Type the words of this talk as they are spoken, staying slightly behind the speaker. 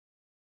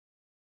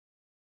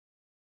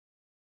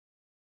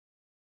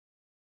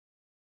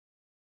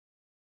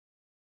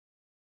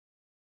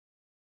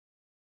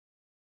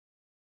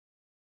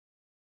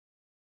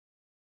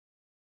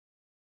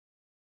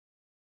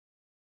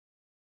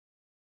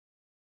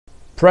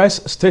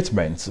Press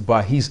statement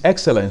by His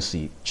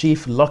Excellency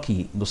Chief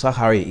Lucky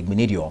Nosakhare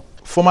Igbinedion,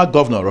 former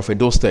governor of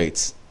Edo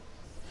State.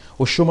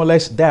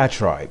 Oshiomhole's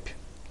diatribe.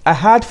 I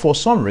had for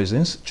some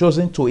reasons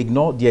chosen to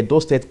ignore the Edo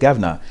State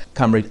Governor,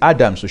 Comrade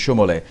Adams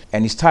Oshiomhole,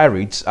 and his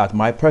tirades at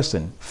my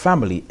person,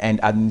 family,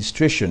 and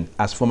administration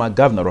as former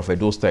governor of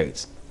Edo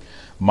State.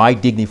 My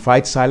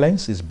dignified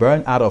silence is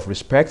born out of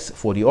respect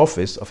for the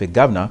office of a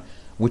governor,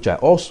 which I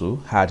also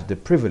had the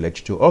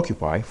privilege to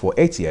occupy for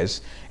 8 years,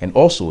 and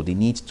also the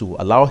need to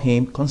allow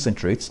him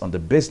concentrate on the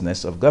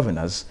business of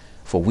governors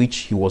for which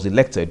he was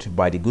elected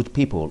by the good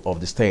people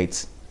of the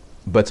state.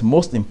 But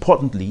most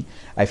importantly,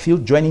 I feel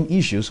joining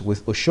issues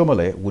with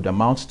Oshiomhole would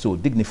amount to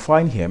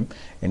dignifying him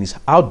and his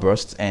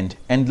outbursts and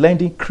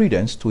lending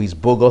credence to his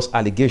bogus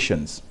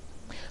allegations.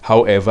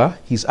 However,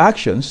 his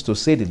actions, to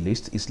say the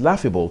least, is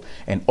laughable,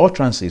 and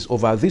utterances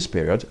over this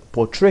period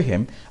portray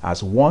him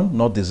as one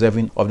not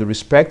deserving of the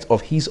respect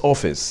of his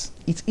office.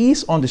 It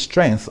is on the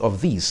strength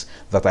of this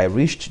that I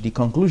reached the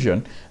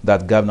conclusion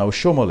that Governor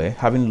Oshiomhole,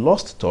 having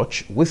lost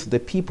touch with the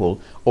people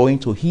owing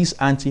to his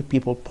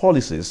anti-people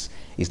policies,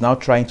 is now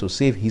trying to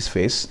save his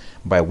face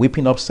by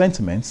whipping up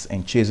sentiments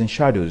and chasing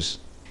shadows.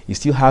 He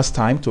still has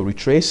time to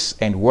retrace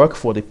and work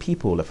for the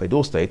people of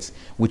Edo State,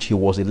 which he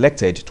was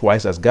elected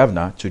twice as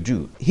governor to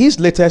do. His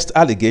latest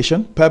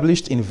allegation,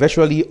 published in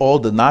virtually all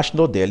the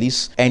national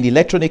dailies and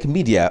electronic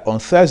media on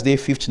Thursday,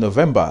 5th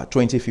November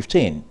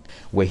 2015,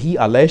 where he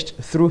alleged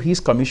through his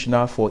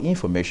Commissioner for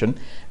Information,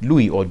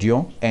 Louis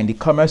Odion, and the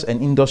Commerce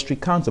and Industry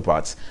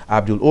counterparts,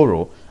 Abdul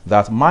Oro,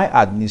 that my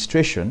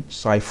administration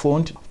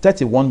siphoned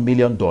 $31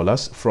 million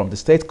from the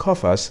state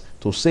coffers,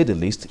 to say the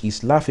least,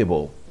 is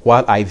laughable.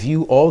 While I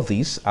view all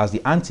this as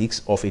the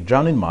antics of a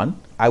drowning man,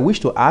 I wish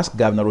to ask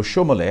Governor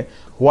Oshiomhole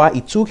why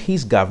it took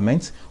his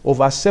government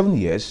over 7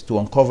 years to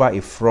uncover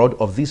a fraud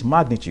of this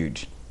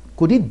magnitude.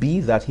 Could it be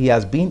that he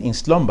has been in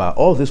slumber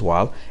all this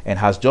while and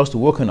has just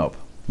woken up?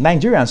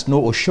 Nigerians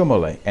know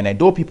Oshiomhole, and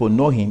Edo people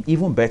know him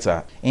even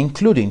better,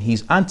 including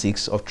his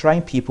antics of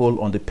trying people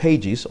on the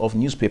pages of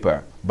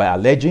newspaper by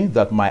alleging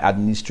that my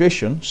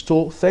administration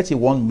stole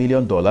 $31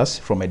 million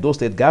from Edo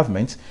State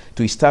government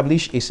to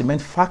establish a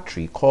cement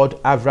factory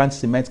called Avrant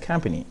Cement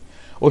Company.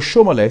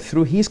 Oshiomhole,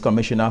 through his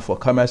Commissioner for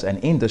Commerce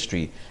and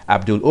Industry,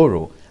 Abdul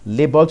Oro,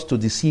 labored to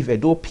deceive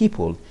Edo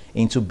people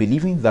into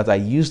believing that I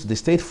used the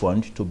state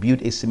fund to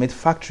build a cement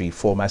factory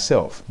for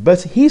myself.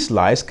 But his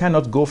lies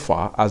cannot go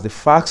far, as the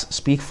facts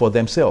speak for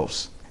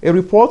themselves. A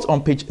report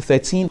on page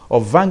 13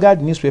 of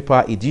Vanguard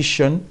newspaper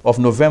edition of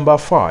November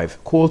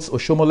 5 quotes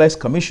Oshiomhole's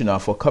Commissioner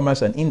for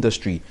Commerce and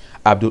Industry,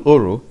 Abdul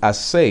Oro,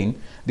 as saying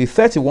the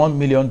 $31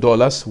 million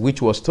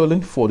which was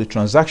stolen for the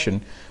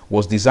transaction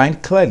was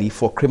designed clearly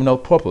for criminal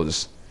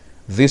purpose.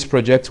 This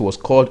project was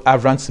called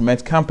Avrant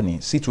Cement Company,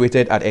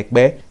 situated at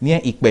Ekbe,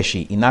 near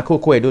Ikpeshi, in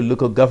Akoko Edo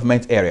local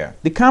government area.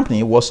 The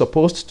company was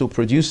supposed to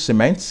produce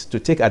cement to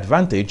take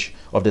advantage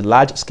of the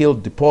large-scale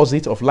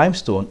deposit of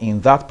limestone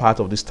in that part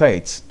of the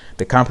state.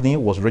 The company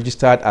was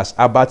registered as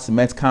Abat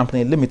Cement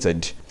Company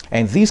Limited,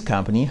 and this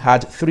company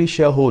had 3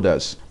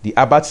 shareholders. The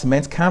Abat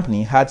Cement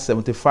Company had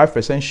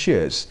 75%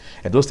 shares,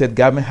 Edo State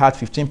Government had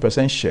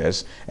 15%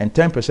 shares, and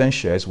 10%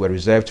 shares were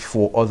reserved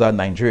for other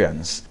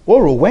Nigerians.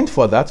 Oro went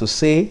further to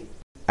say,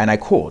 and I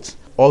quote,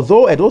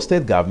 although Edo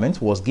State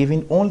Government was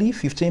given only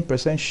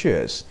 15%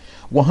 shares,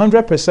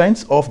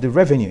 100% of the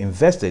revenue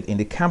invested in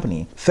the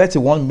company,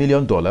 $31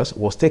 million,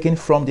 was taken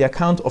from the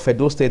account of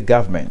Edo State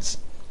Government.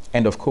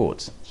 End of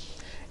quote.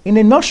 In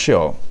a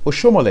nutshell,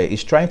 Oshiomhole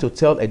is trying to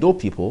tell Edo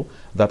people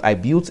that I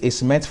built a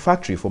cement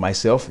factory for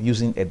myself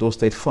using Edo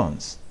State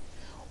funds.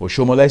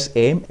 Oshiomhole's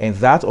aim and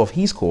that of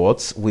his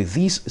cohorts with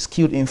this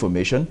skewed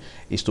information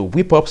is to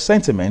whip up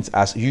sentiment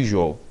as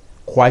usual.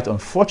 Quite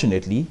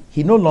unfortunately,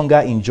 he no longer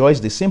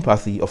enjoys the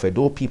sympathy of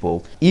Edo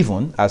people,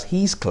 even as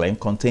his claim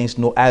contains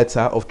no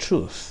iota of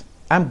truth.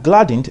 I'm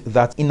gladdened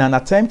that in an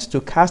attempt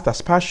to cast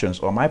aspersions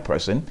on my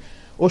person,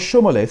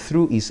 Oshiomhole,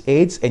 through his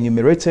aides,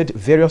 enumerated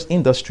various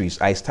industries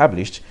I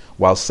established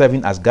while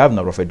serving as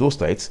governor of Edo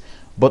State,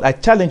 but I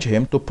challenge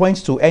him to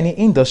point to any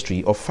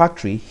industry or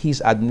factory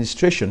his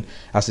administration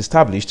has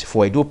established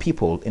for Edo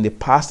people in the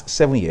past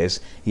 7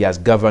 years he has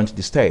governed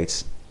the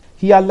state.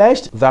 He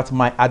alleged that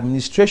my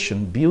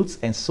administration built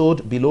and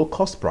sold below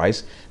cost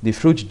price the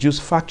fruit juice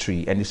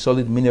factory and the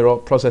solid mineral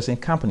processing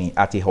company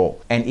at Iho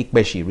and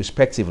Ikpeshi,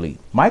 respectively.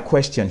 My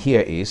question here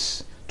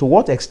is, to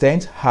what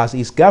extent has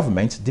his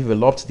government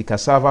developed the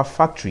cassava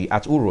factory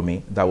at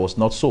Uromi that was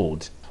not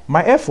sold?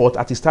 My effort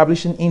at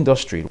establishing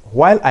industry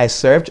while I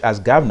served as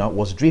governor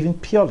was driven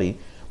purely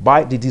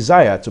by the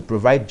desire to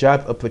provide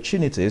job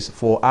opportunities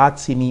for our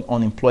teeming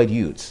unemployed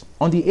youths.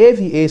 On the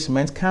AVA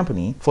Cement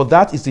Company, for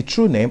that is the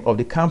true name of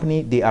the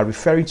company they are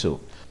referring to,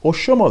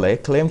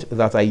 Oshiomhole claimed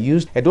that I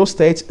used Edo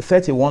State's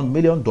 $31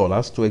 million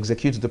to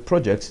execute the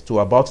project to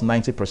about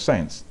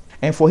 90%.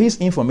 And for his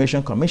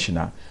Information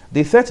Commissioner,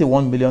 the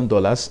 $31 million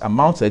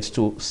amounted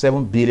to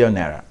 7 billion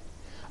naira.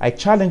 I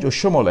challenge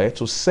Oshiomhole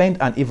to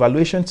send an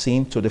evaluation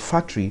team to the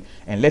factory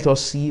and let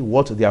us see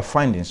what their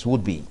findings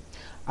would be.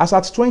 As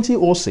at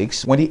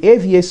 2006, when the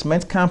AVA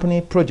Cement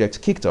Company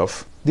project kicked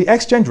off, the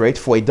exchange rate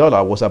for a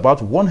dollar was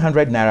about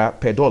 100 naira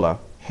per dollar,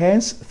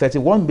 hence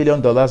 $31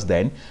 million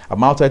then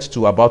amounted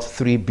to about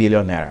 3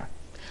 billion naira.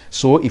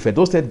 So if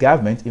Edo State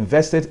government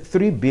invested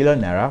 3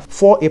 billion naira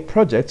for a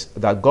project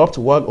that got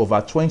well over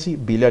 20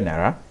 billion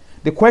naira,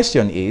 the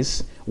question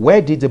is,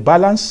 where did the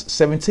balance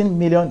 17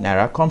 million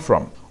naira come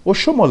from?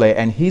 Oshiomhole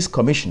and his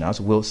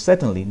commissioners will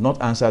certainly not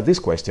answer this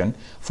question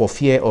for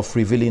fear of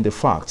revealing the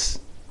facts.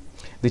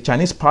 The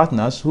Chinese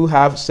partners who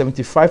have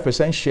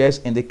 75% shares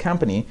in the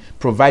company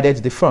provided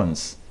the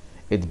funds.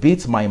 It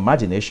beats my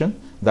imagination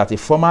that a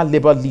former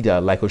labor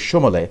leader like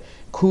Oshiomhole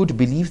could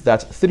believe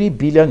that 3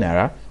 billion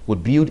naira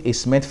would build a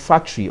cement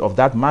factory of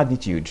that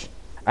magnitude.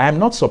 I am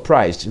not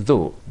surprised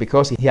though,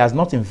 because he has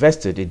not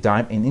invested a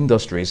dime in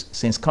industries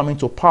since coming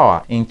to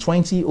power in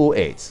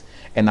 2008,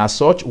 and as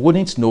such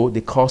wouldn't know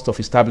the cost of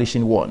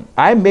establishing one.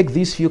 I make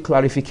these few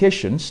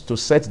clarifications to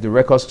set the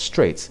records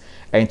straight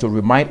and to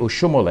remind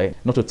Oshiomhole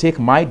not to take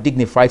my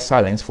dignified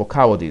silence for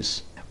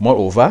cowardice.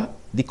 Moreover,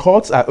 the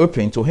courts are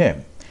open to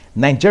him.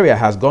 Nigeria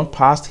has gone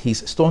past his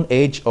stone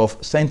age of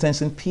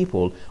sentencing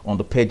people on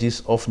the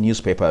pages of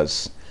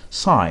newspapers.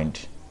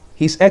 Signed,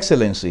 His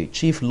Excellency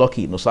Chief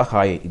Lucky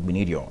Nosakhare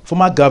Igbinedion,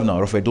 former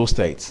Governor of Edo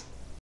State.